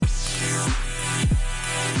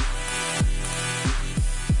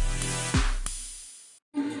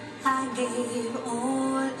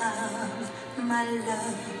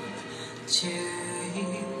to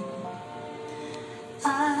you.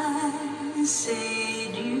 I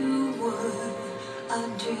said you were a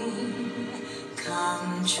dream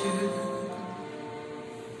come true.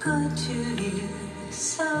 Good to you,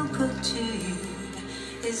 so good to you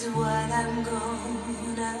is what I'm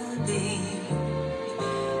gonna be.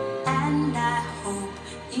 And I hope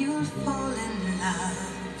you'll fall in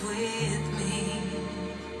love with me.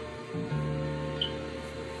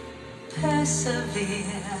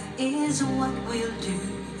 Persevere is what we'll do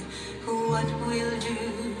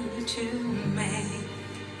to make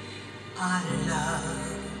our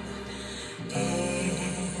love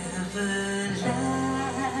everlasting.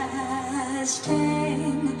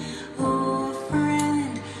 Oh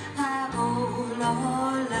friend, I owe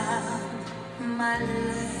all of my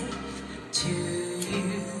life to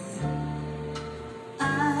you. I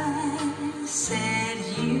said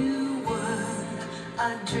you were a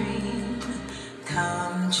dream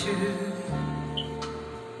come true.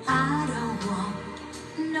 I don't want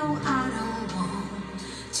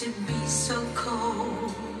to be so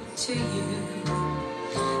cold to you.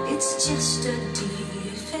 It's just a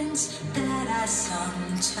defense that I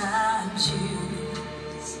sometimes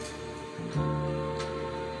use.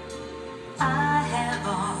 I have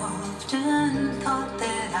often thought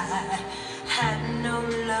that I had no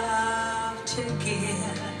love to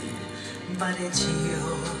give, but it's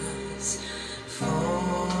yours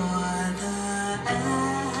for the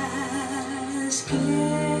asking.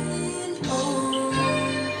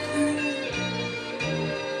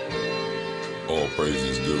 All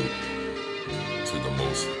praises due to the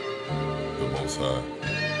Most High,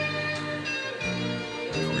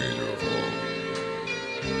 Creator of all.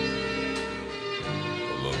 I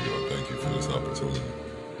love you. I thank you for this opportunity.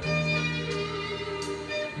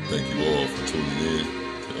 Thank you all for tuning in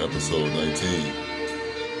to episode 19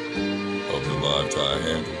 of the Live Tie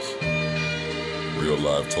Handles, Real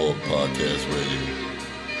Live Talk Podcast Radio.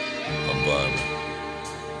 I'm vibing.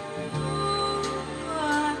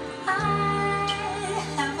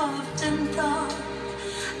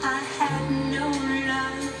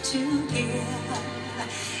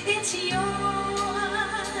 It's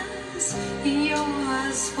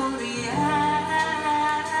yours for the asking.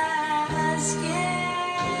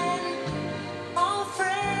 Oh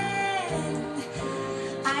friend,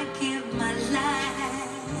 I give my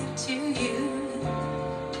life to you.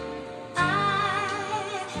 I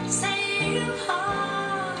say you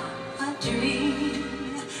are a dream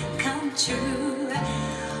come true.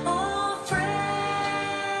 Oh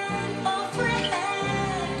friend,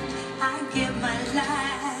 I give my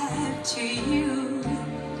life to you.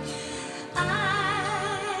 I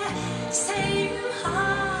say you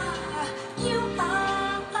are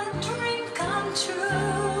a dream come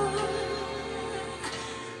true.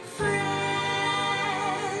 Friend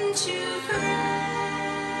to friend.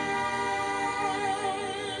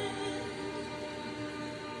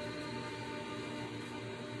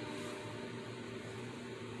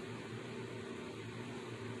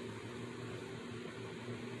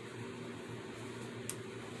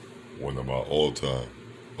 One of my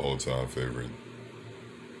all-time favorite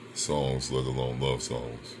songs, let alone love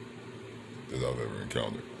songs, that I've ever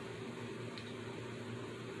encountered.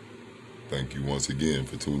 Thank you once again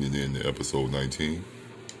for tuning in to episode 19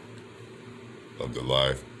 of the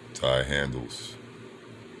Live Tie Handles,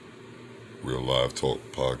 Real Live Talk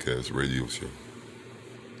Podcast Radio Show.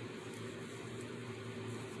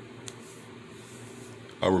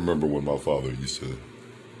 I remember when my late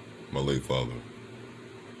father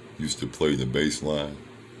used to play the bass line,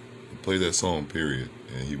 play that song, period,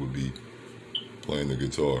 and he would be playing the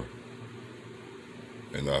guitar.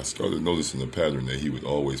 And I started noticing a pattern that he would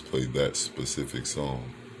always play that specific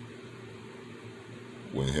song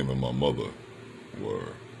when him and my mother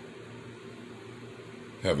were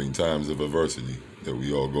having times of adversity that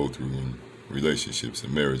we all go through in relationships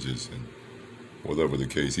and marriages and whatever the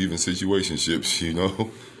case, even situationships, you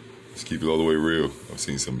know. Let's keep it all the way real. I've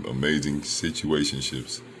seen some amazing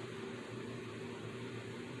situationships.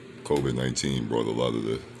 COVID-19 brought a lot of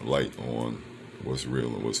the light on what's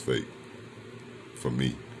real and what's fake for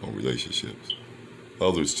me on relationships.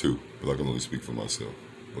 Others too, but I can only speak for myself.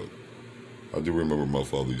 But I do remember my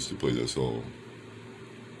father used to play that song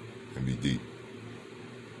and be deep.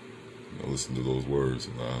 And I listen to those words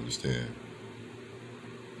and I understand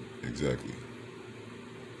exactly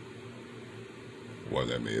why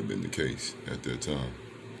that may have been the case at that time.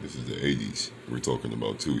 This is the 80s we're talking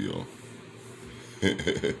about too, y'all.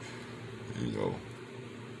 You know.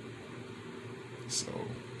 So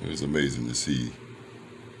it was amazing to see.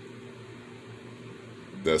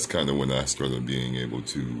 That's kind of when I started being able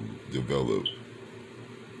to develop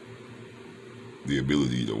the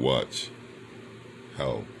ability to watch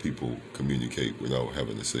how people communicate without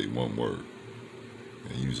having to say one word.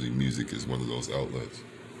 And usually music is one of those outlets.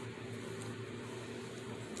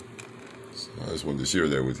 So I just wanted to share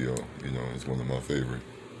that with y'all. You know, it's one of my favorite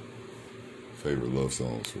love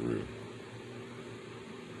songs for real.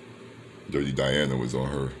 Dirty Diana was on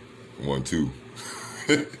her one too.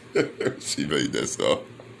 She made that song.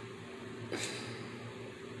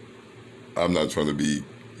 I'm not trying to be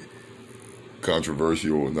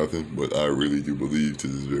controversial or nothing, but I really do believe to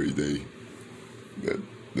this very day that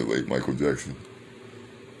the late Michael Jackson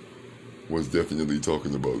was definitely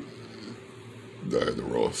talking about Diana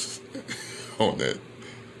Ross on that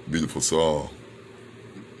beautiful song,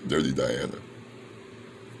 Dirty Diana.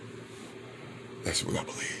 That's what I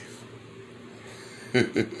believe.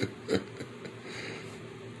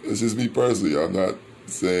 It's just me personally. I'm not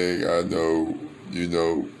saying I know,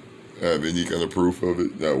 have any kind of proof of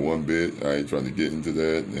it, not one bit. I ain't trying to get into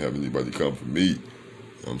that and have anybody come for me.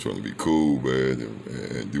 I'm trying to be cool, man,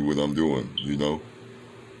 and do what I'm doing,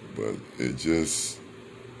 But it just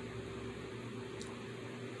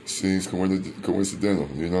seems coincidental,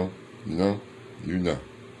 And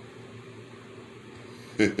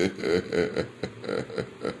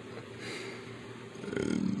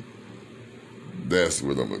that's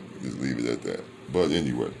what I'm going to just leave it at that. But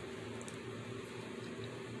anyway,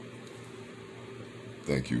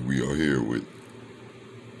 thank you. We are here with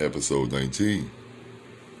episode 19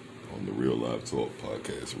 on the Real Live Talk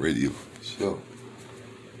Podcast Radio Show.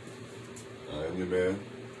 I am your man,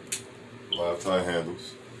 Live Tie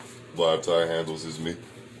Handles. Live Tie Handles is me.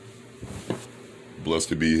 Blessed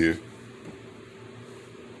to be here.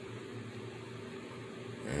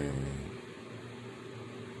 And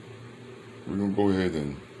we're going to go ahead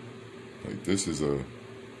and, this is a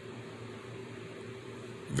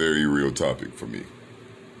very real topic for me.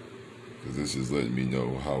 Because this is letting me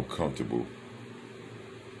know how comfortable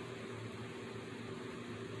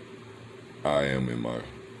I am in my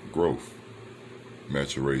growth,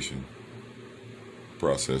 maturation,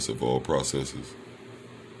 process of all processes,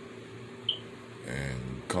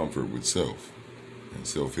 and comfort with self and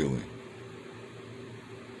self-healing.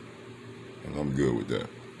 And I'm good with that.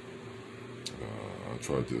 I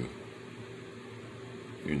try to,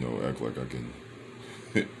 act like I can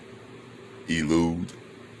elude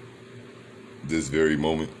this very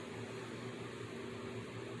moment.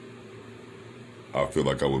 I feel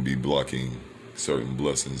like I would be blocking certain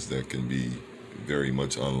blessings that can be very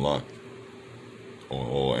much unlocked on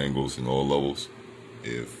all angles and all levels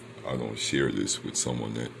if I don't share this with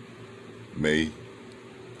someone that may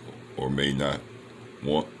or may not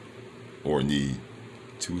want or need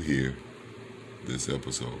to hear this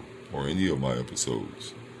episode or any of my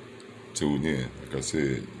episodes. Tune in. Like I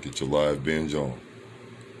said, get your live binge on.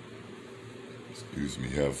 Excuse me,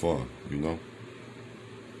 have fun,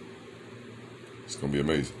 It's going to be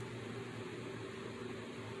amazing.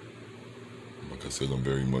 Like I said, I'm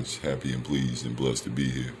very much happy and pleased and blessed to be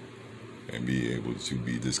here and be able to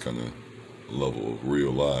be this kind of level of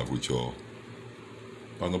real live with y'all.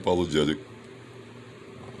 Unapologetic.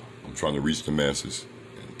 I'm trying to reach the masses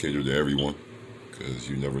and cater to everyone because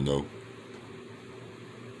you never know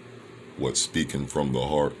what speaking from the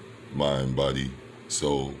heart, mind, body,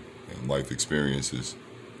 soul, and life experiences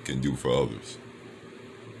can do for others.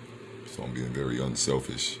 So I'm being very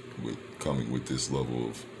unselfish with coming with this level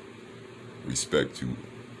of respect to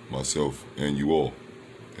myself and you all,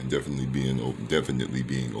 and definitely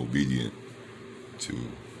being obedient to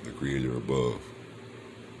the Creator above.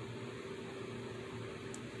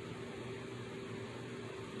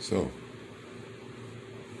 So,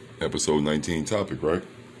 episode 19 topic, right?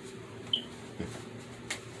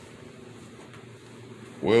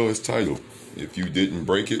 Well, it's titled, If You Didn't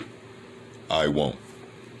Break It, I Won't.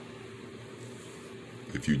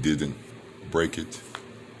 If you didn't break it,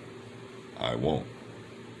 I won't.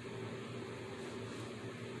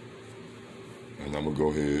 And I'm going to go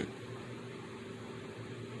ahead.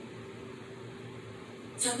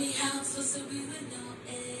 Tell me how I'm supposed to be with no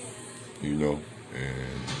air.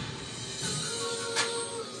 And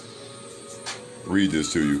read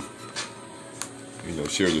this to you.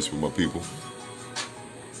 Share this with my people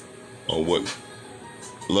on what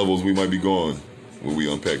levels we might be going when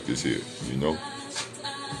we unpack this here,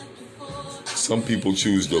 Some people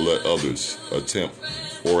choose to let others attempt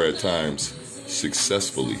or at times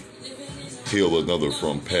successfully heal another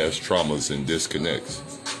from past traumas and disconnects,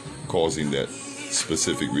 causing that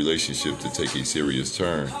specific relationship to take a serious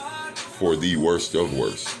turn for the worst of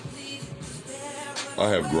worst. I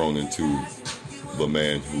have grown into the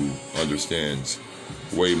man who understands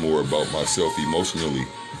way more about myself emotionally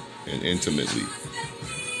and intimately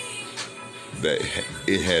that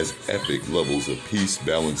it has epic levels of peace,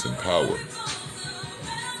 balance, and power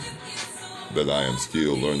that I am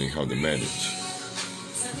still learning how to manage.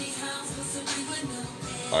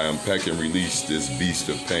 I unpack and release this beast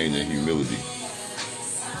of pain and humility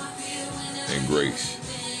and grace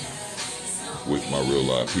with my real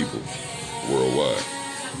live people worldwide.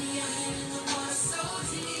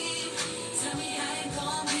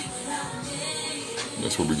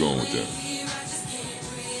 That's where we're going with that.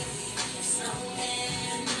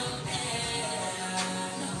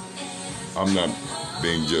 I'm not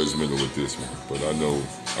being judgmental with this one, but I know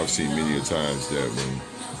I've seen many a times that when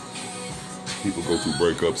people go through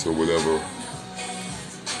breakups or whatever,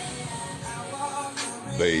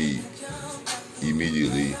 they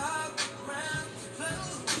immediately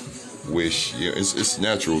wish, it's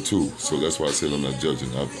natural too. So that's why I said I'm not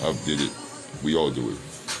judging. I've did it. We all do it.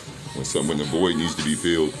 When the void needs to be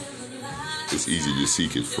filled, it's easy to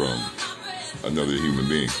seek it from another human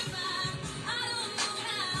being.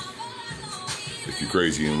 If you're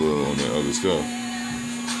crazy and little on that other stuff,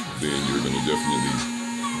 then you're gonna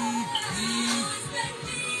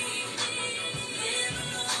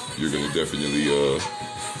definitely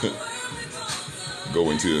go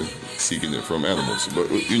into seeking it from animals. But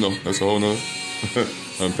that's a whole nother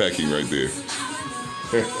unpacking right there.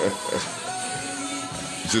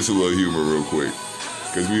 Just a little humor real quick,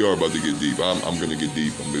 because we are about to get deep. I'm going to get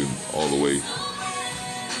deep. I'm been all the way.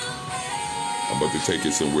 I'm about to take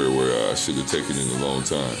it somewhere where I should have taken it a long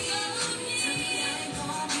time.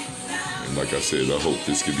 And like I said, I hope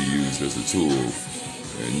this could be used as a tool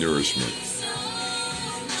and nourishment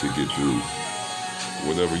to get through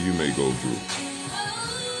whatever you may go through.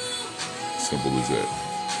 Simple as that.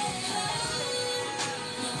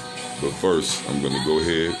 But first, I'm going to go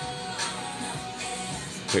ahead,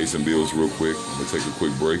 pay some bills real quick. I'm going to take a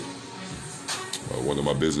quick break. One of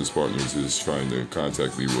my business partners is trying to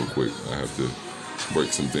contact me real quick. I have to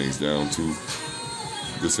break some things down to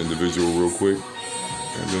this individual real quick.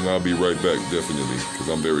 And then I'll be right back, definitely, because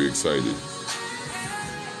I'm very excited.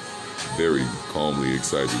 Very calmly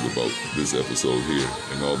excited about this episode here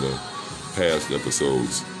and all the past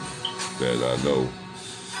episodes that I know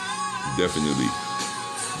definitely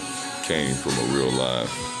came from a real live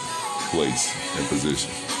place and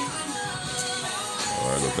position. All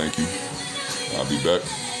right, well, thank you. I'll be back.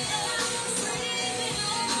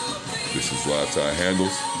 This is Live Tie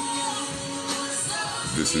Handles.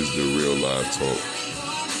 This is the Real Live Talk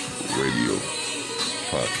Radio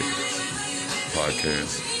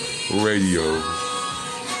Podcast Radio.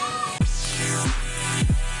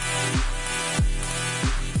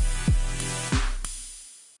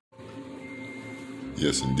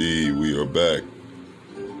 Yes, indeed, we are back.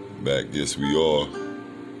 Yes, we are.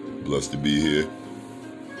 Blessed to be here.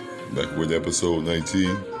 Back with episode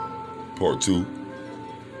 19, part 2.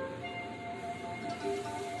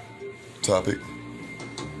 Topic: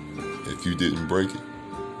 if you didn't break it,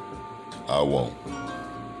 I won't.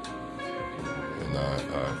 And I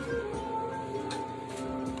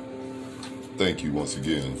thank you once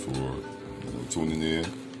again for tuning in.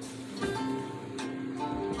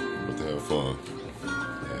 But to have fun.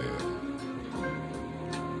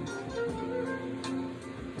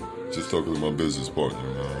 Just talking to my business partner.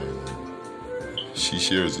 She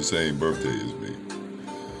shares the same birthday as me.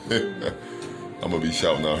 I'm going to be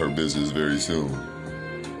shouting out her business very soon.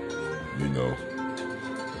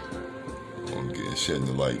 I'm shedding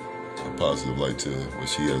the light, a positive light to what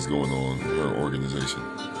she has going on in her organization.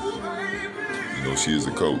 She is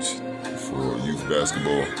a coach for youth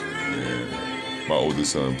basketball, and my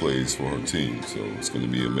oldest son plays for her team. So it's going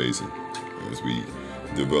to be amazing as we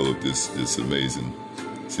develop this amazing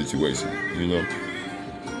situation,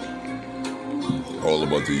 all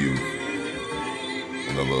about the youth,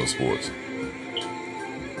 and I love sports.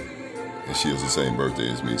 And she has the same birthday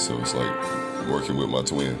as me, so it's like working with my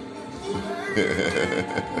twin.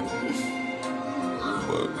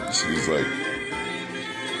 But she's like,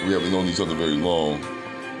 we haven't known each other very long,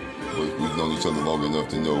 but we've known each other long enough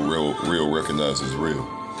to know real recognizes real.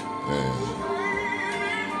 And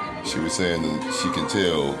she was saying that she can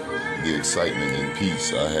tell the excitement and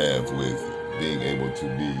peace I have with being able to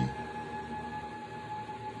be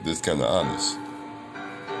this kind of honest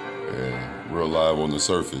and real live on the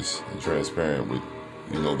surface and transparent with,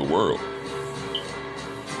 the world.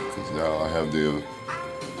 Because now I have the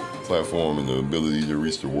platform and the ability to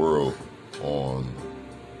reach the world on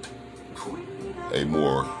a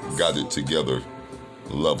more got it together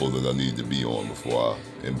level that I need to be on before I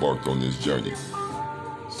embarked on this journey.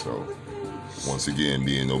 So once again,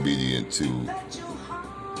 being obedient to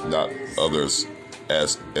not others'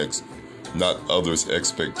 not others'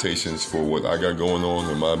 expectations for what I got going on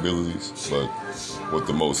and my abilities, but what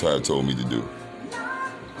the Most High told me to do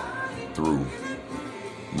through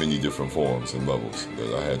many different forms and levels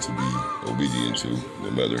that I had to be obedient to,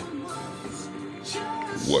 no matter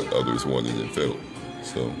what others wanted and felt.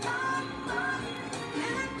 So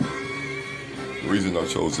the reason I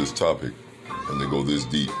chose this topic and to go this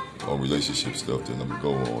deep on relationship stuff that I'm going to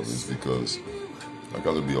go on is because I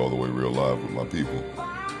got to be all the way real live with my people.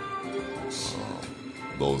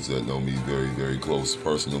 Those that know me very, very close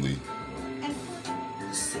personally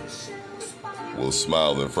will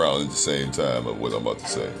smile and frown at the same time at what I'm about to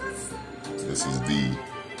say. This is the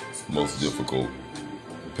most difficult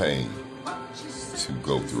pain to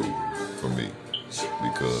go through for me,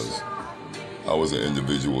 because I was an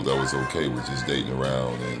individual that was okay with just dating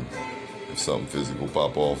around, and if something physical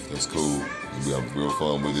pop off, that's cool. We have real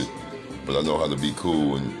fun with it. But I know how to be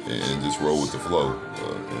cool and just roll with the flow,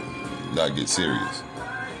 and not get serious.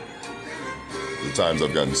 The times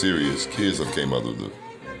I've gotten serious, kids have came out of the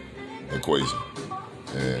equation.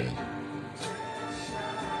 And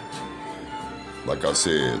like I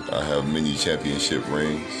said, I have many championship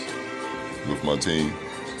rings with my team.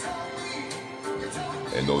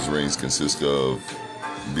 And those rings consist of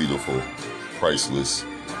beautiful, priceless,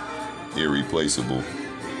 irreplaceable,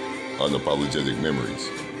 unapologetic memories.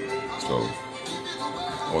 So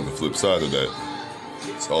on the flip side of that,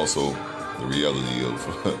 it's also the reality of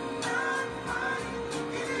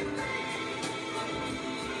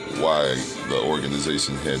why the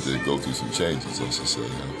organization had to go through some changes, I should say,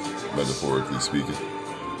 metaphorically speaking.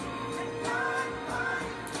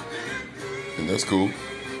 And that's cool.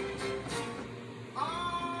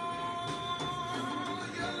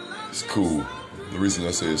 It's cool. The reason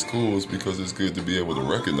I say it's cool is because it's good to be able to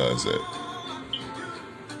recognize that.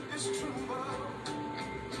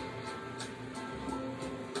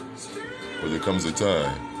 But there comes a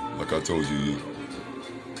time, like I told you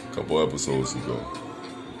a couple episodes ago,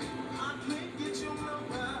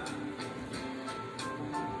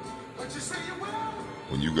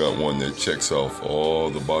 when you got one that checks off all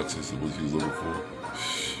the boxes of what you're looking for,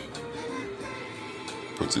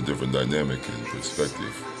 puts a different dynamic and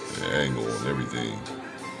perspective and angle on everything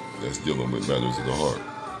that's dealing with matters of the heart.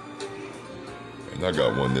 And I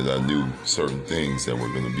got one that I knew certain things that were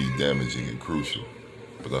going to be damaging and crucial,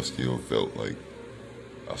 but I still felt like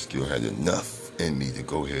I still had enough in me to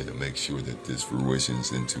go ahead and make sure that this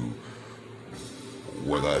fruitions into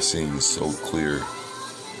what I seen so clear,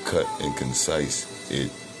 cut and concise.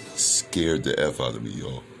 It scared the F out of me,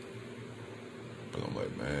 y'all. But I'm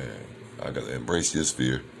like, man, I gotta embrace this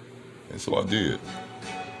fear. And so I did.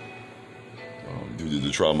 Due to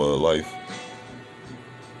the trauma of life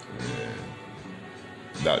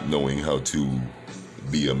and not knowing how to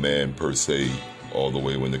be a man per se all the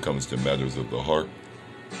way when it comes to matters of the heart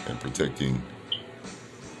and protecting,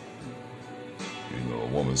 a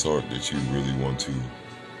woman's heart that you really want to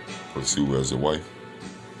pursue as a wife.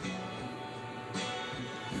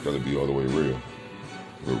 You gotta be all the way real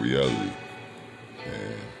with reality.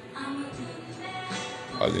 And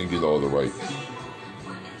I didn't get all the right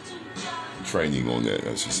training on that,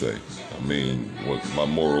 I should say. I mean, what my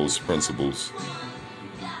morals, principles,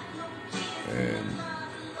 and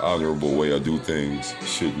honorable way I do things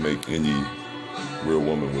should make any real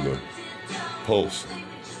woman with a pulse,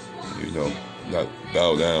 not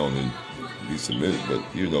bow down and be submitted, but,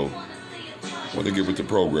 want to get with the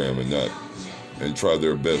program and try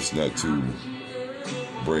their best not to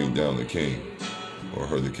bring down the king or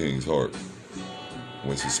hurt the king's heart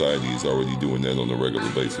when society is already doing that on a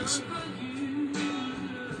regular basis.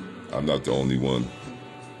 I'm not the only one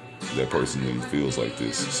that personally feels like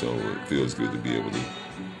this, so it feels good to be able to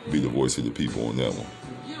be the voice of the people on that one.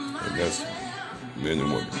 And that's men and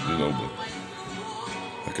women, but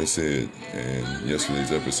like I said in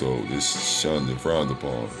yesterday's episode, it's shunned and frowned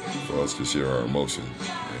upon for us to share our emotions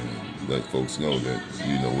and let folks know that,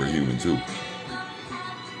 we're human too.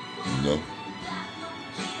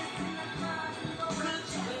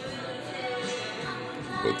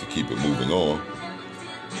 But to keep it moving on,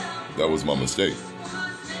 that was my mistake.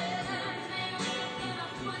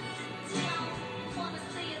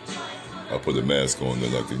 I put a mask on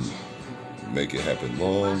that I can make it happen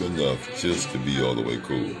long enough just to be all the way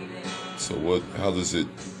cool. So how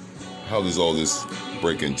does all this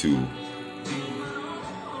break into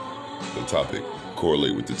the topic,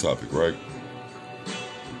 correlate with the topic, right?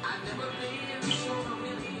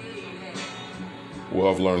 Well,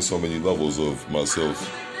 I've learned so many levels of myself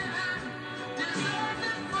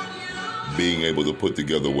being able to put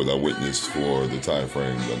together what I witnessed for the time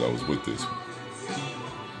frame that I was with this.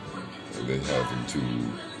 and then having to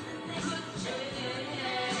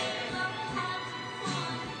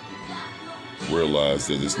realize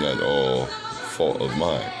that it's not all fault of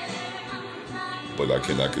mine, but I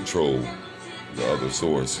cannot control the other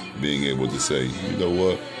source being able to say, you know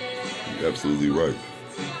what, you're absolutely right.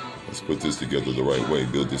 Let's put this together the right way,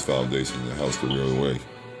 build this foundation in the house the real way,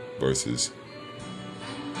 versus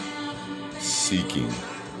seeking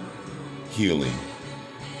healing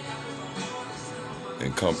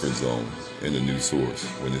and comfort zone in a new source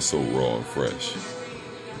when it's so raw and fresh.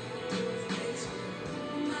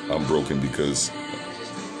 I'm broken because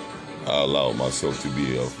I allowed myself to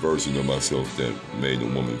be a version of myself that made a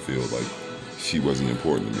woman feel like she wasn't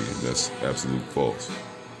important to me, and that's absolute false.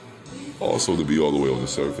 Also, to be all the way on the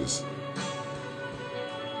surface,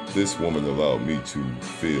 this woman allowed me to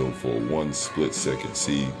feel for one split second.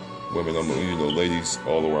 See, women, ladies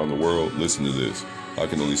all around the world, listen to this. I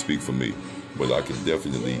can only speak for me, but I can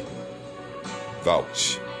definitely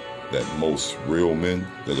vouch that most real men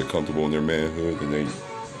that are comfortable in their manhood and they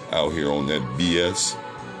out here on that BS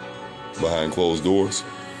behind closed doors.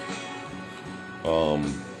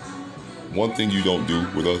 One thing you don't do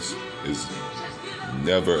with us is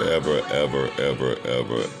never, ever, ever, ever,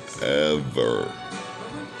 ever, ever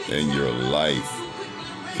in your life,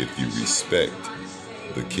 if you respect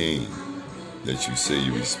the king that you say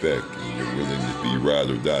you respect and you're willing to be ride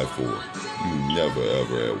or die for, you never,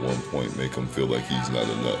 ever at one point make him feel like he's not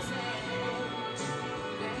enough.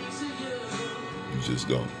 You just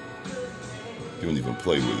don't. You don't even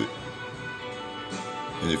play with it.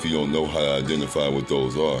 And if you don't know how to identify what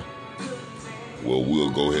those are, well, we'll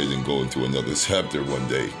go ahead and go into another chapter one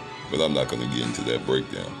day, but I'm not going to get into that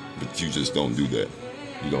breakdown. But you just don't do that.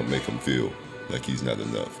 You don't make him feel like he's not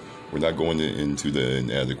enough. We're not going into the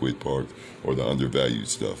inadequate part or the undervalued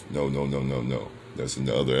stuff. No. That's in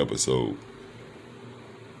the other episode.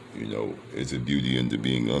 It's a beauty into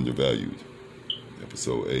being undervalued.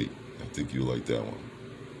 Episode 8. I think you'll like that one.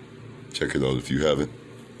 Check it out if you haven't.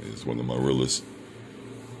 It's one of my realest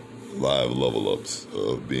live level ups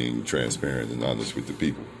of being transparent and honest with the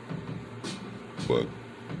people. But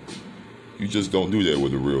you just don't do that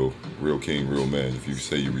with a real king, real man, if you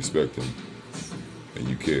say you respect him and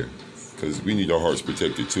you care. Because we need our hearts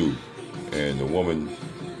protected too. And a woman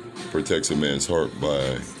protects a man's heart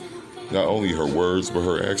by not only her words, but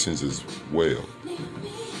her actions as well.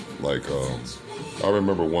 Like, I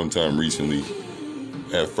remember one time recently,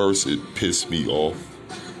 at first it pissed me off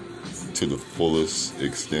to the fullest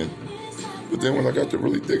extent. But then when I got to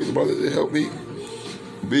really thinking about it, it helped me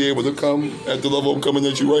be able to come at the level I'm coming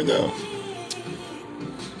at you right now.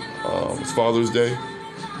 It's Father's Day,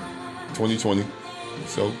 2020.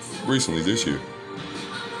 So recently, this year.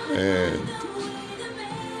 And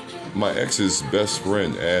my ex's best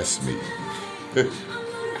friend asked me,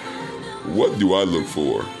 what do I look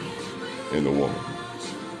for in a woman?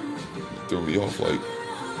 It threw me off like,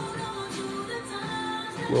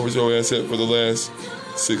 where was your ass at for the last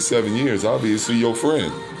 6-7 years? Obviously your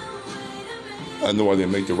friend. I know I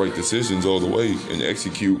didn't make the right decisions all the way and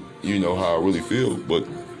execute, how I really feel, but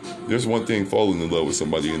there's one thing falling in love with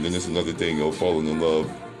somebody, and then there's another thing of falling in love,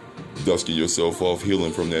 dusting yourself off,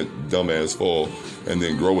 healing from that dumbass fall, and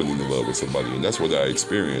then growing into love with somebody. And that's what I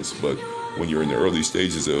experienced. But when you're in the early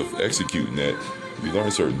stages of executing that, you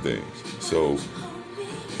learn certain things. So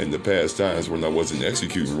in the past times when I wasn't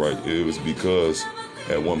executing right, it was because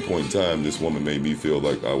at one point in time, this woman made me feel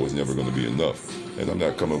like I was never going to be enough. And I'm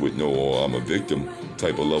not coming with I'm a victim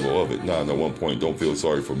type of level of it. At one point, don't feel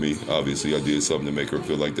sorry for me. Obviously, I did something to make her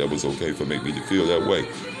feel like that was okay for make me to feel that way.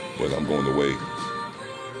 But I'm going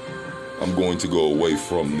to go away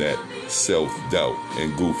from that self-doubt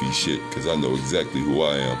and goofy shit, because I know exactly who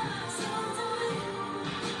I am.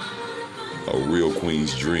 A real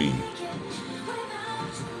queen's dream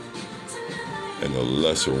and a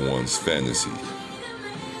lesser one's fantasy.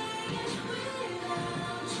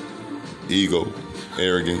 Ego,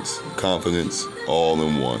 arrogance, confidence, all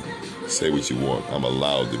in one. Say what you want. I'm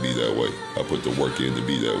allowed to be that way. I put the work in to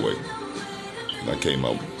be that way. And I came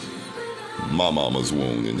out my mama's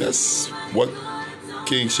womb, and that's what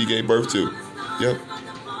king she gave birth to. Yep.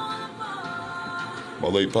 My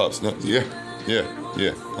late pops. Yeah.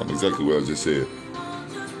 I'm exactly what I just said.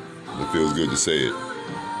 It feels good to say it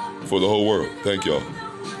for the whole world. Thank y'all.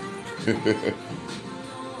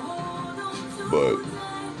 But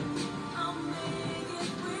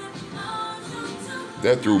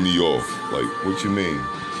that threw me off. Like, what you mean?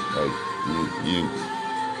 Like,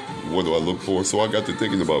 what do I look for? So I got to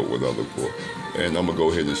thinking about what I look for. And I'm going to go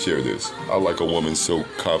ahead and share this. I like a woman so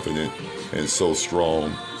confident and so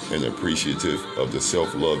strong and appreciative of the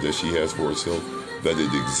self-love that she has for herself, that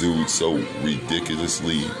it exudes so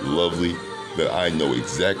ridiculously lovely that I know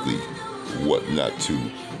exactly what not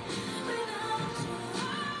to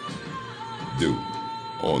do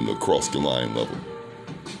on the cross the line level.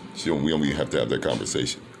 We don't even have to have that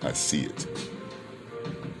conversation. I see it.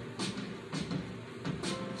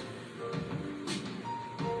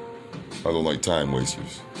 I don't like time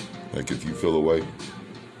wasters. Like, if you feel away,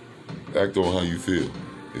 act on how you feel.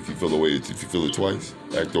 If you feel away, if you feel it twice,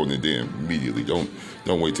 act on it then immediately. Don't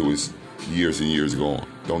wait till it's years and years gone.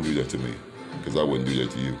 Don't do that to me, because I wouldn't do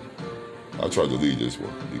that to you. I tried to lead this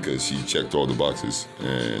one because she checked all the boxes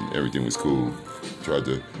and everything was cool. Tried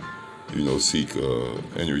to, seek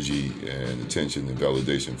energy and attention and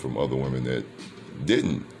validation from other women that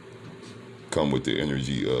didn't come with the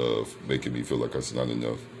energy of making me feel like I was not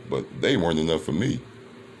enough. But they weren't enough for me.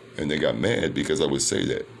 And they got mad because I would say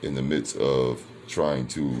that in the midst of trying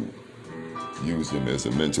to use them as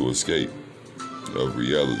a mental escape of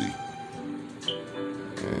reality.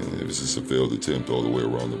 And it was just a failed attempt all the way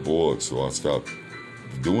around the board. So I stopped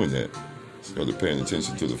doing that. Started paying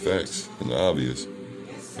attention to the facts and the obvious.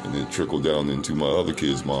 And it trickled down into my other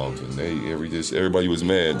kids' moms. And everybody was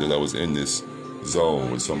mad that I was in this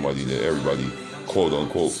zone with somebody that everybody, quote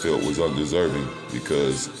unquote, felt was undeserving,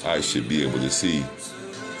 because I should be able to see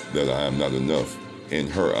that I am not enough in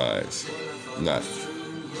her eyes. Not,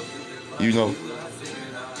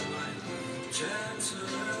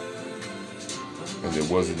 And it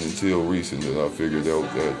wasn't until recent that I figured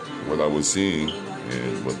out that what I was seeing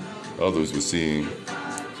and what others were seeing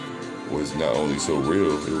was not only so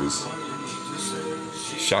real, it was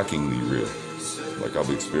shockingly real. Like, I've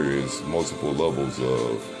experienced multiple levels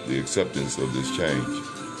of the acceptance of this change.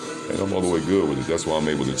 And I'm all the way good with it. That's why I'm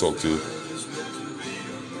able to talk to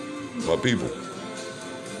my people.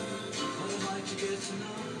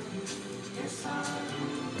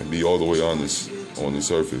 And be all the way honest on the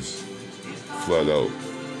surface, flat out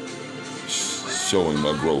showing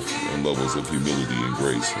my growth and levels of humility and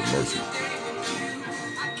grace and mercy.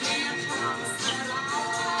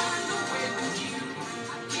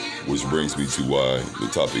 Which brings me to why the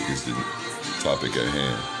topic is the topic at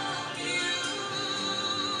hand.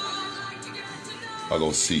 I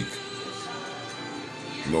don't seek,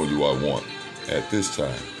 nor do I want. At this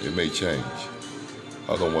time, it may change.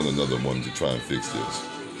 I don't want another one to try and fix this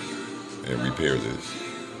and repair this.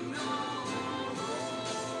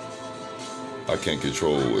 I can't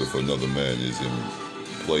control if another man is in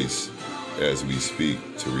place as we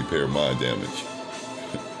speak to repair my damage.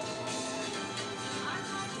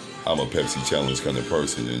 I'm a Pepsi Challenge kind of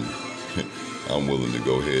person, and I'm willing to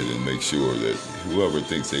go ahead and make sure that whoever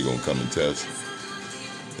thinks they're going to come and test,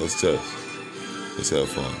 let's test. Let's have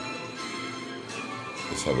fun.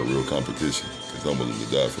 Let's have a real competition, because I'm willing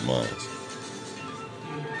to die for mine.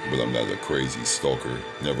 But I'm not a crazy stalker,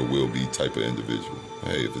 never will be type of individual.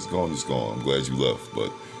 Hey, if it's gone, it's gone. I'm glad you left,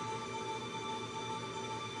 but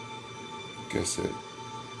guess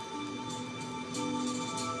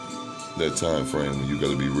that time frame when you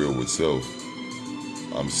got to be real with self,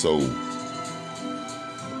 I'm so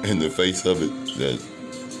in the face of it that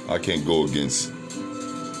I can't go against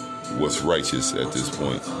what's righteous at this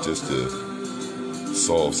point just to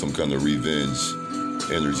solve some kind of revenge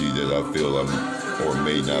energy that I feel or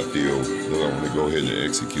may not feel that I want to go ahead and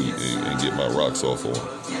execute and get my rocks off on.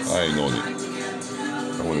 I ain't on it.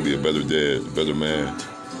 I want to be a better dad, a better man,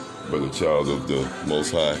 a better child of the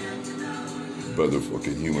Most High, better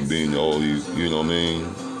fucking human being to all these, you know what I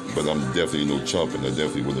mean? But I'm definitely no chump, and I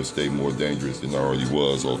definitely would have stayed more dangerous than I already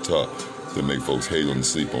was off top to make folks hate on and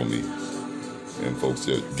sleep on me, and folks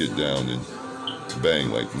that get down and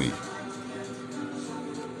bang like me.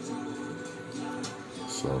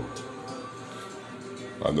 So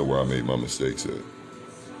I know where I made my mistakes at.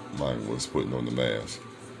 Mine was putting on the mask.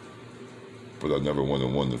 But I never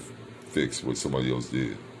wanted one to fix what somebody else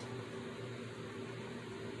did.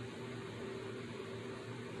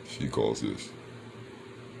 She calls this.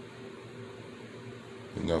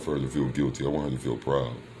 And not for her to feel guilty. I want her to feel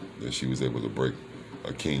proud that she was able to break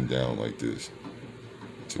a king down like this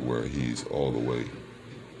to where he's all the way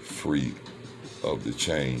free of the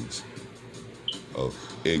chains of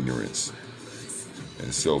ignorance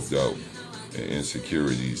and self-doubt and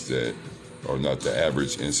insecurities that are not the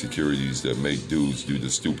average insecurities that make dudes do the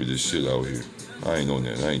stupidest shit out here. I ain't on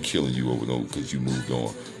that. I ain't killing you over no because you moved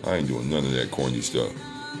on. I ain't doing none of that corny stuff.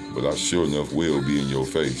 But I sure enough will be in your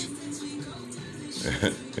face.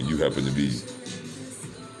 And you happen to be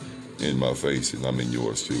in my face, and I'm in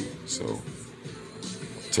yours too. So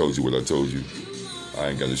I told you what I told you. I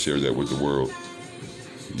ain't got to share that with the world.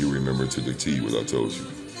 You remember to the T what I told you.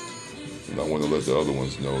 And I want to let the other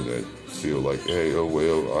ones know that feel like, hey, oh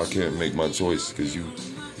well, I can't make my choice because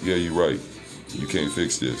you're right. You can't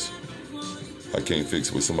fix this. I can't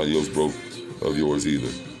fix what somebody else broke of yours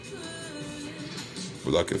either.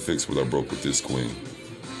 But I can fix what I broke with this queen.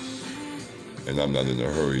 And I'm not in a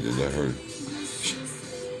hurry to let her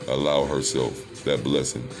allow herself that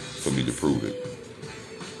blessing for me to prove it.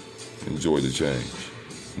 Enjoy the change.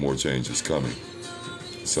 More change is coming.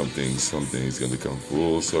 Some things gonna come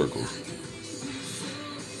full circle.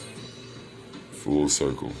 Full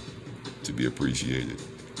circle to be appreciated.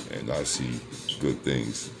 And I see good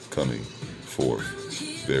things coming forth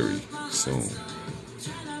very soon.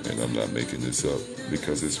 And I'm not making this up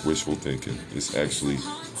because it's wishful thinking. It's actually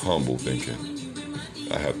humble thinking.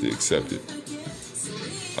 I have to accept it.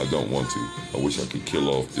 I don't want to. I wish I could kill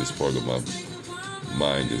off this part of my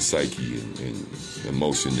mind and psyche and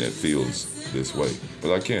emotion that feels this way.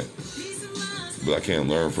 But I can't. But I can't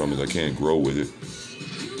learn from it. I can't grow with it.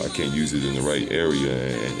 I can't use it in the right area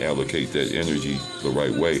and allocate that energy the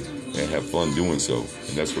right way and have fun doing so.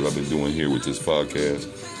 And that's what I've been doing here with this podcast.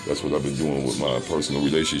 That's what I've been doing with my personal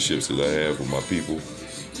relationships that I have with my people.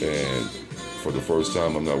 And for the first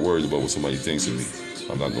time, I'm not worried about what somebody thinks of me.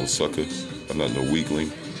 I'm not no sucker. I'm not no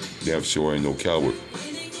weakling. Damn sure ain't no coward.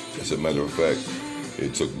 As a matter of fact,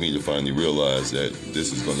 it took me to finally realize that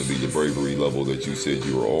this is going to be the bravery level that you said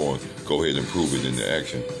you were on. Go ahead and prove it into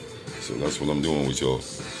action. So that's what I'm doing with y'all.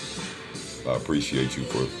 I appreciate you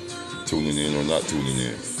for tuning in or not tuning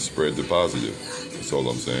in. Spread the positive. That's all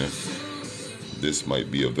I'm saying. This might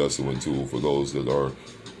be a vessel and tool for those that are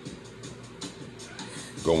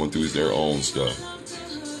going through their own stuff.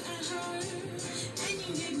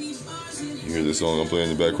 You hear this song I'm playing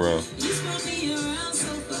in the background?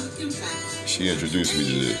 She introduced me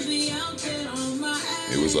to this.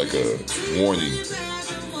 It was like a warning.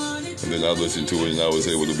 And then I listened to it and I was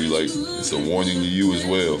able to be like, it's a warning to you as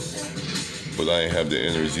well. But I ain't have the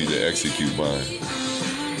energy to execute mine.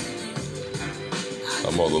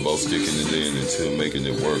 I'm all about sticking it in until making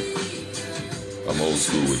it work. I'm old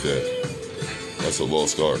school with that. That's a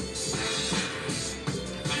lost art.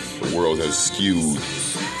 The world has skewed.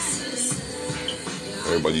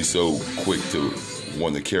 Everybody's so quick to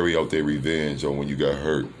want to carry out their revenge on when you got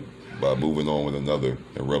hurt by moving on with another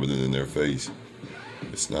and rubbing it in their face.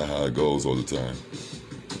 It's not how it goes all the time.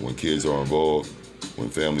 When kids are involved, when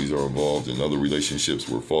families are involved and other relationships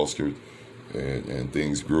were fostered and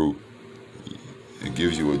things grew, it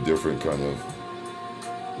gives you a different kind of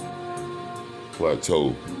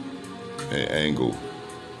plateau and angle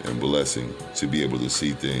and blessing to be able to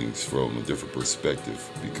see things from a different perspective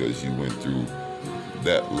because you went through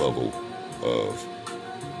that level of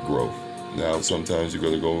growth. Now sometimes you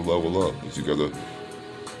gotta go level up.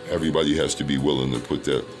 Everybody has to be willing to put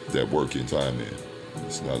that work and time in.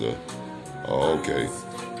 It's not okay,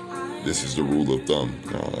 this is the rule of thumb.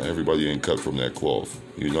 No, everybody ain't cut from that cloth,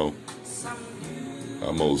 you know?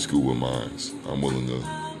 I'm old school with mine. I'm willing to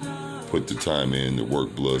put the time in, the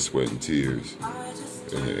work, blood, sweat, and tears,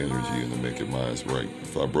 and the energy into making mine right.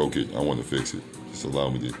 If I broke it, I want to fix it. Just allow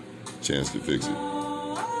me the chance to fix it.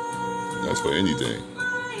 That's for anything.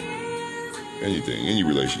 Anything, any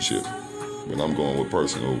relationship. When I'm going with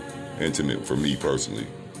personal, intimate for me personally,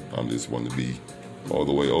 I'm just want to be all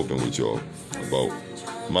the way open with y'all about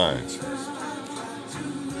mine.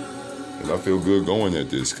 And I feel good going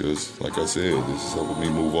at this because, like I said, this is helping me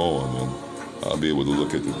move on. And I'll be able to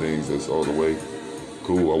look at the things that's all the way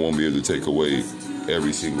cool. I won't be able to take away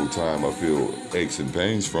every single time I feel aches and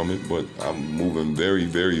pains from it, but I'm moving very,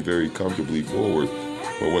 very, very comfortably forward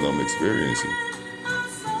for what I'm experiencing.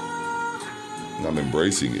 And I'm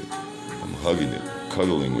embracing it. I'm hugging it,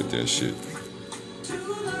 cuddling with that shit.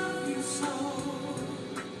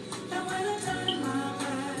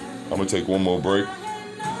 I'm gonna take one more break.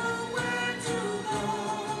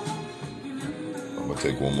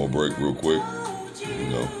 Take one more break real quick. You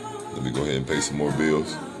know, let me go ahead and pay some more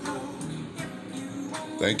bills.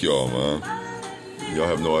 Thank y'all, man. Y'all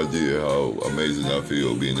have no idea how amazing I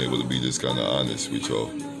feel being able to be this kind of honest with y'all.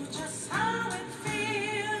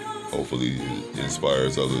 Hopefully it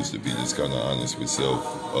inspires others to be this kind of honest with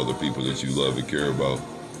self, other people that you love and care about,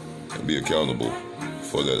 and be accountable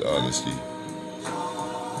for that honesty.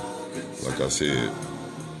 Like I said,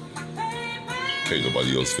 can't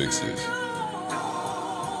nobody else fix this.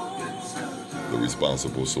 The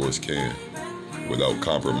responsible source can, without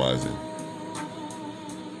compromising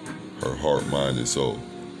her heart, mind, and soul.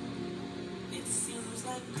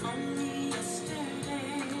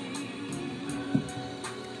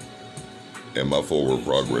 And my forward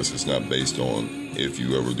progress is not based on if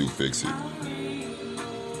you ever do fix it.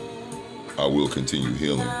 I will continue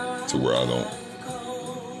healing to where I don't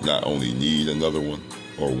not only need another one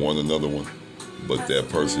or want another one, but that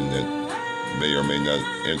person that may or may not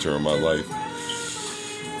enter in my life,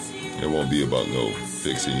 it won't be about no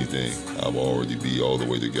fix anything. I will already be all the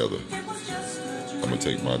way together. I'm going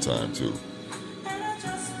to take my time too.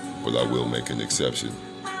 But I will make an exception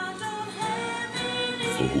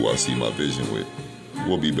for who I see my vision with.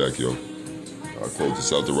 We'll be back, yo. I'll close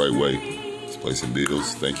this out the right way. Let's play some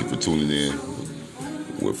bills. Thank you for tuning in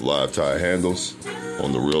with Live Tie Handles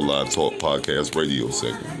on the Real Live Talk Podcast radio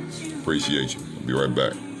segment. Appreciate you. I'll be right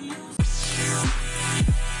back.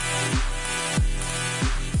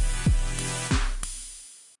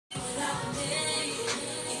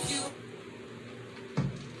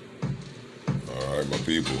 All right, my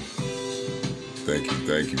people.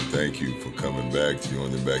 Thank you for coming back,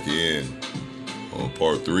 tuning back in on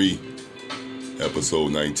part 3,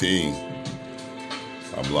 episode 19.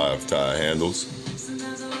 I'm Live Tie Handles.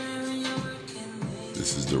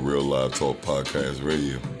 This is the Real Live Talk Podcast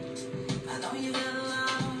Radio.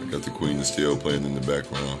 I got the Queen of Steel playing in the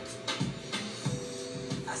background.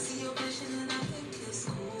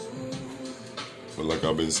 But like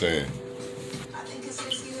I've been saying,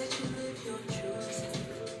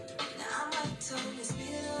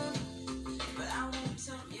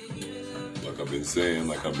 like I've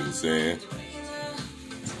been saying,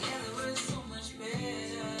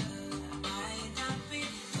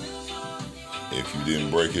 if you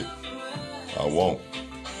didn't break it, I won't.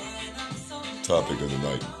 Topic of the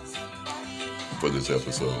night for this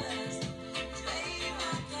episode.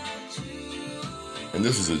 And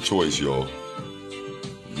this is a choice, y'all.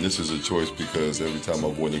 This is a choice because every time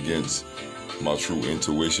I've went against my true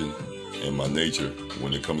intuition and my nature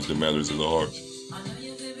when it comes to matters of the heart,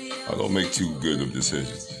 I don't make too good of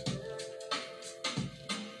decisions.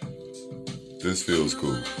 This feels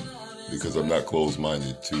cool because I'm not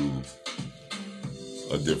closed-minded to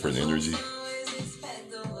a different energy,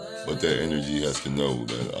 but that energy has to know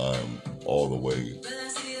that I'm all the way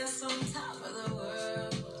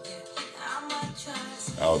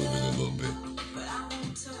out of it a little bit,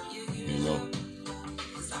 you know.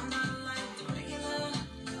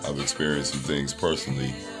 I've experienced some things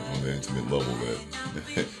personally on the intimate level that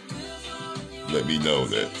let me know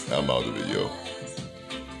that I'm out of it, yo.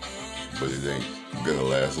 But it ain't gonna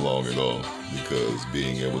last long at all because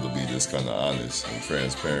being able to be this kind of honest and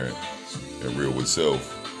transparent and real with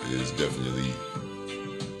self is definitely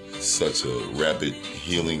such a rapid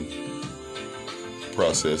healing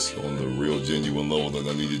process on the real genuine level that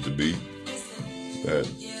I needed to be, that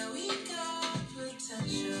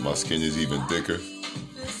my skin is even thicker.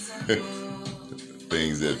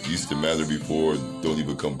 Things that used to matter before don't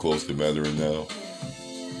even come close to mattering now.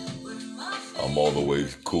 I'm all the way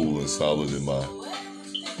cool and solid in my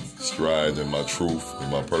stride and my truth and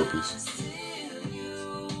my purpose.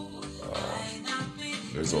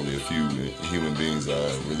 There's only a few human beings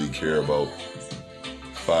I really care about.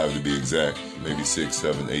 5 to be exact. Maybe 6,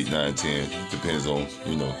 7, 8, 9, 10. Depends on,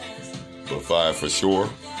 you know. But 5 for sure.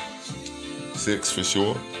 6 for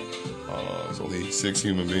sure. There's only 6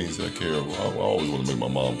 human beings that I care about. I always want to make my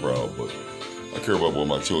mom proud, but I care about what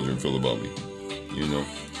my children feel about me. You know?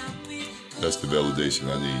 That's the validation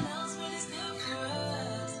I need.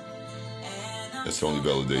 That's the only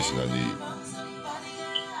validation I need.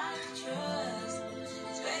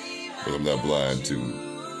 But I'm not blind to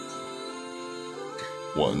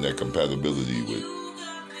wanting that compatibility with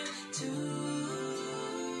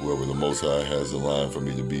whoever the Most High has aligned for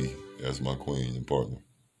me to be as my queen and partner.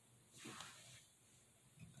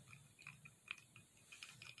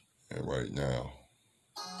 And right now,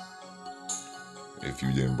 if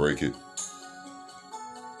you didn't break it,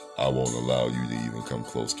 I won't allow you to even come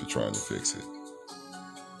close to trying to fix it.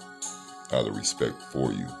 Out of respect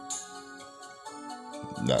for you.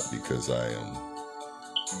 Not because I am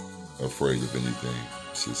afraid of anything.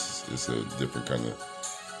 It's a different kind of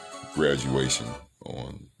graduation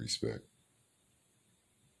on respect.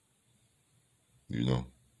 You know?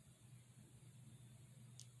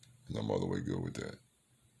 And I'm all the way good with that.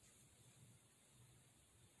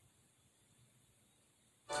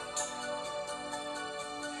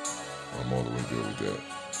 I'm all the way good with that.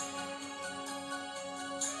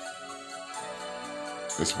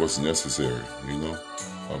 It's what's necessary, you know?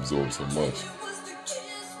 I absorb so much.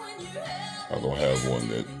 I don't have one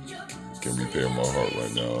that can repair my heart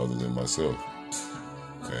right now other than myself.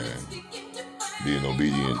 And being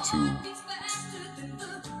obedient to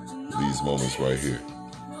these moments right here.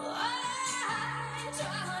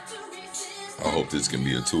 I hope this can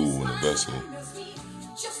be a tool and a vessel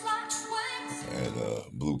and a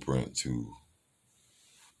blueprint to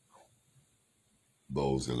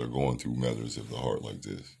those that are going through matters of the heart like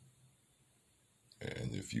this.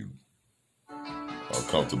 And if you are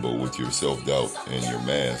comfortable with your self-doubt and your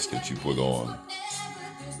mask that you put on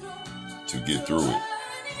to get through it,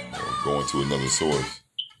 or going to another source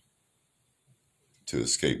to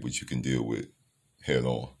escape what you can deal with head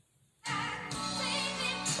on.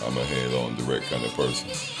 I'm a head on direct kind of person,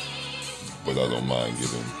 but I don't mind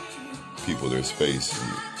giving people their space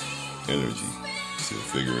and energy to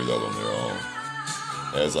figure it out on their own,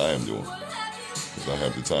 as I am doing, because I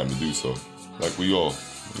have the time to do so. Like we all,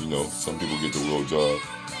 some people get the world job.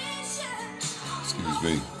 Excuse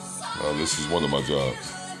me. This is one of my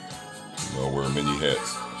jobs. I wear many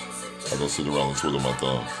hats. I don't sit around and twiddle my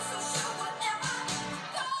thumbs.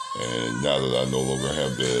 And now that I no longer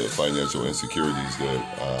have the financial insecurities that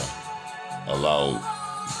I allowed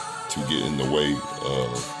to get in the way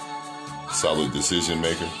of solid decision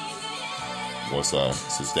making, once I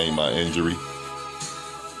sustained my injury,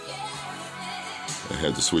 I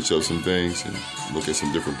had to switch up some things and look at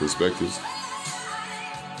some different perspectives.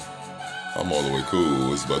 I'm all the way cool.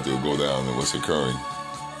 What's about to go down and what's occurring.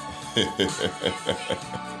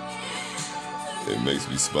 It makes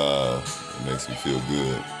me smile. It makes me feel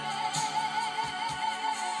good.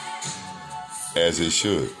 As it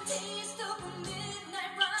should.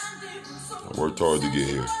 I worked hard to get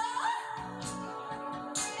here.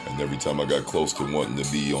 And every time I got close to wanting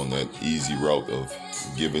to be on that easy route of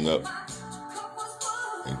giving up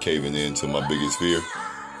and caving in to my biggest fear,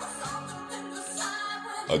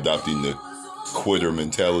 adopting the quitter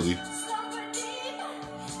mentality,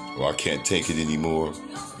 I can't take it anymore.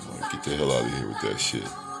 Get the hell out of here with that shit.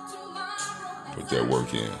 Put that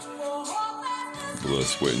work in. Blood,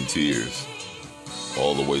 sweat, and tears.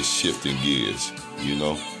 All the way shifting gears,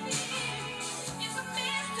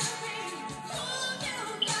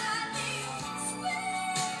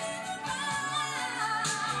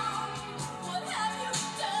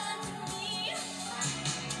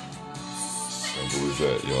 Simple as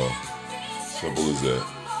that, y'all. Simple as that.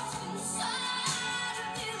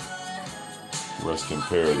 Rest in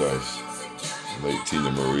paradise, late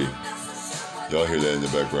Tina Marie. Y'all hear that in the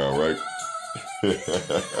background, right?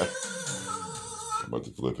 I'm about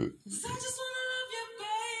to flip it.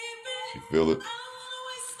 You feel it?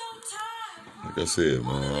 Like I said,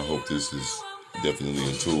 man, I hope this is definitely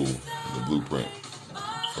a tool, the blueprint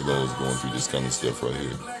for those going through this kind of stuff right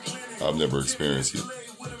here. I've never experienced it.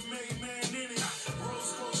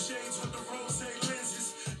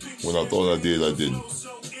 When I thought I did, I didn't.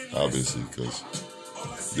 Obviously, because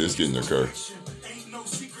this didn't occur.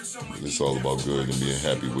 It's all about good and being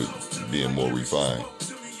happy with being more refined,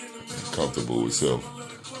 and comfortable with self.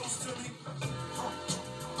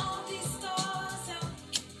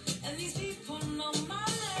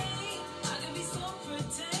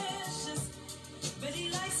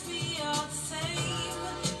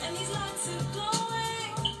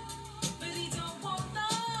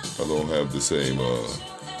 I don't have the same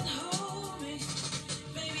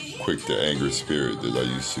quick to anger spirit that I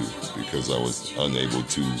used to, because I was unable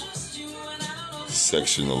to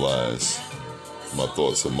sectionalize my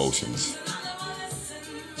thoughts, emotions.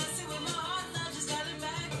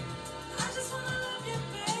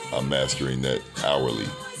 I'm mastering that hourly.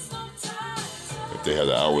 If they had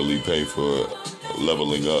an hourly pay for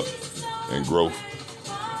leveling up and growth,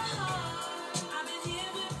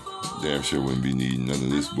 damn sure wouldn't be needing none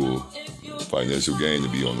of this bull. Financial gain to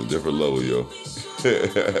be on a different level, yo.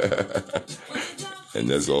 And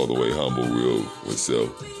that's all the way humble, real with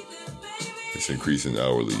self. It's increasing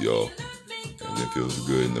hourly, y'all. And it feels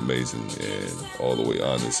good and amazing and all the way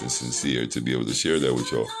honest and sincere to be able to share that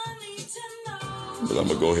with y'all. But I'm going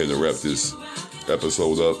to go ahead and wrap this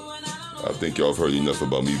episode up. I think y'all have heard enough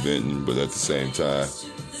about me venting, but at the same time,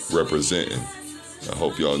 representing. I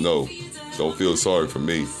hope y'all know. Don't feel sorry for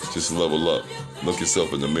me. Just level up. Look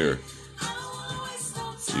yourself in the mirror.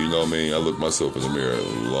 You know what I mean? I looked myself in the mirror a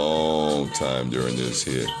long time during this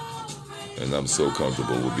here. And I'm so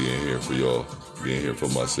comfortable with being here for y'all. Being here for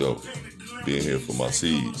myself. Being here for my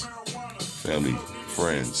seeds. Family.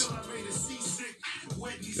 Friends.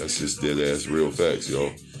 That's just dead ass real facts,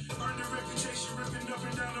 y'all.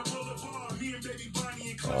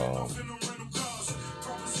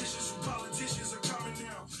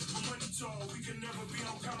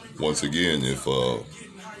 Once again, if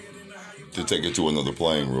to take it to another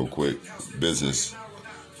plane real quick, business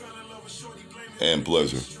and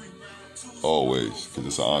pleasure, always, because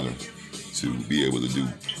it's an honor to be able to do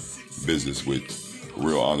business with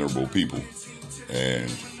real honorable people. And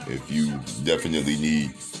if you definitely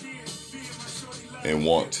need and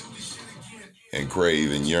want and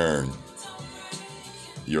crave and yearn,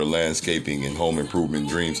 your landscaping and home improvement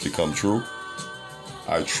dreams to come true,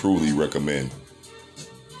 I truly recommend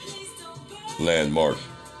Landmark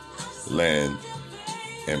Land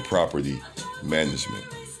and Property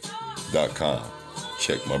Management.com.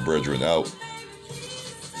 Check my brethren out.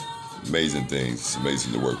 Amazing things. It's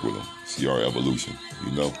amazing to work with them. See our evolution,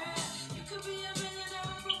 you know.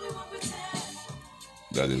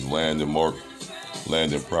 That is Landmark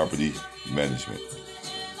Land and Property Management.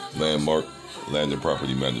 Landmark Land and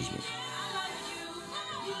Property Management.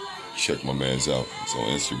 Check my man's out. It's on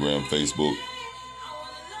Instagram, Facebook.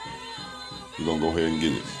 We're going to go ahead and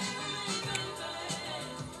get it.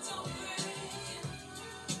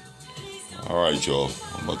 All right, y'all.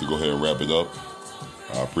 I'm about to go ahead and wrap it up.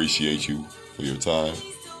 I appreciate you for your time,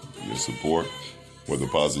 your support, whether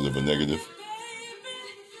positive or negative.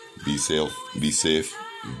 Be safe,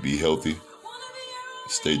 be healthy,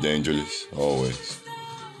 stay dangerous, always.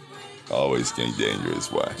 Always stay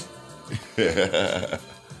dangerous, why?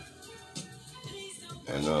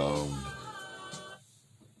 And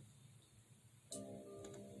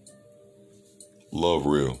love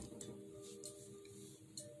real.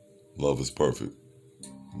 Love is perfect.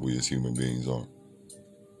 We as human beings aren't.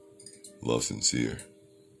 Love sincere.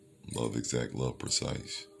 Love exact. Love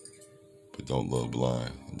precise. But don't love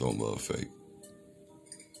blind. And don't love fake.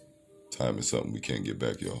 Time is something we can't get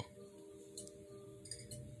back, y'all.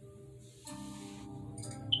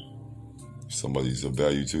 If somebody's of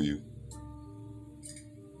value to you,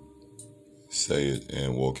 say it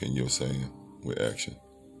and walk in your saying with action.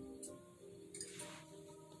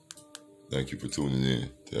 Thank you for tuning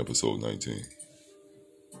in to episode 19.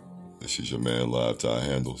 This is your man, Live Ty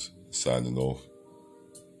Handles, signing off.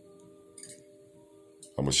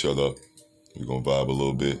 I'm going to shut up. We're going to vibe a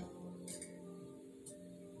little bit.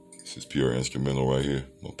 This is pure instrumental right here.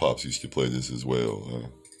 My pops used to play this as well.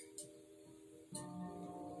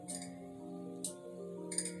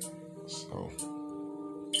 So,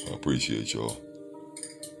 I appreciate y'all.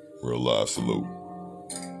 Real live salute.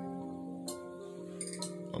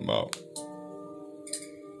 I'm out.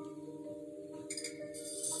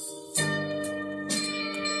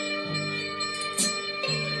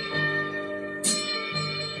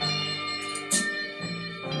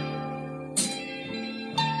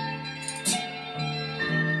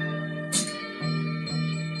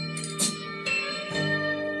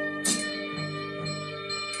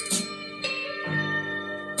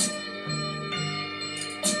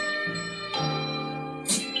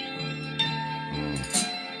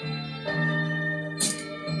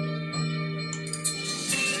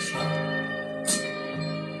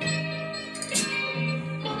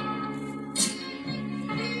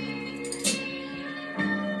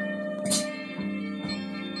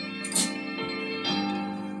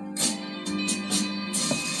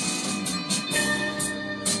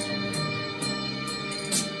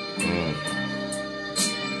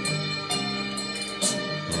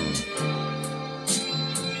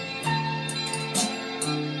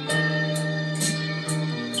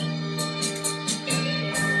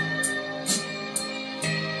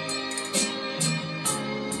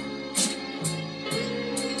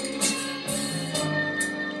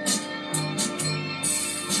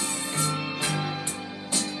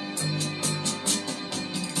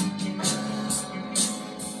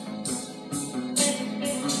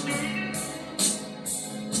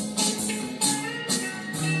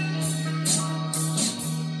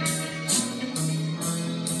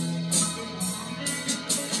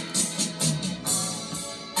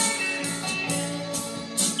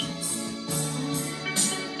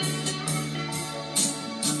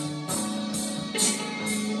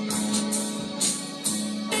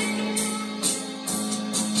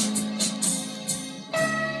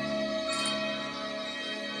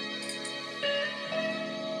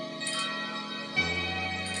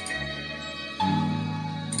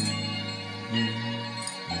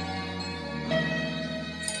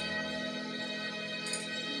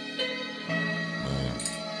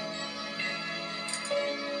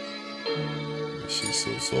 She's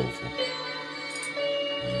so soulful.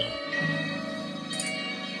 Yeah.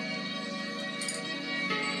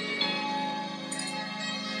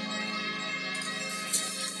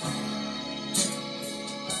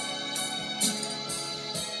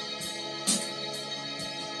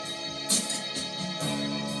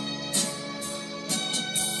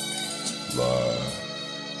 Live.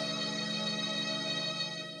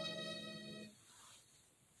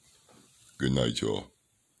 Good night, y'all.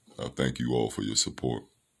 I thank you all for your support.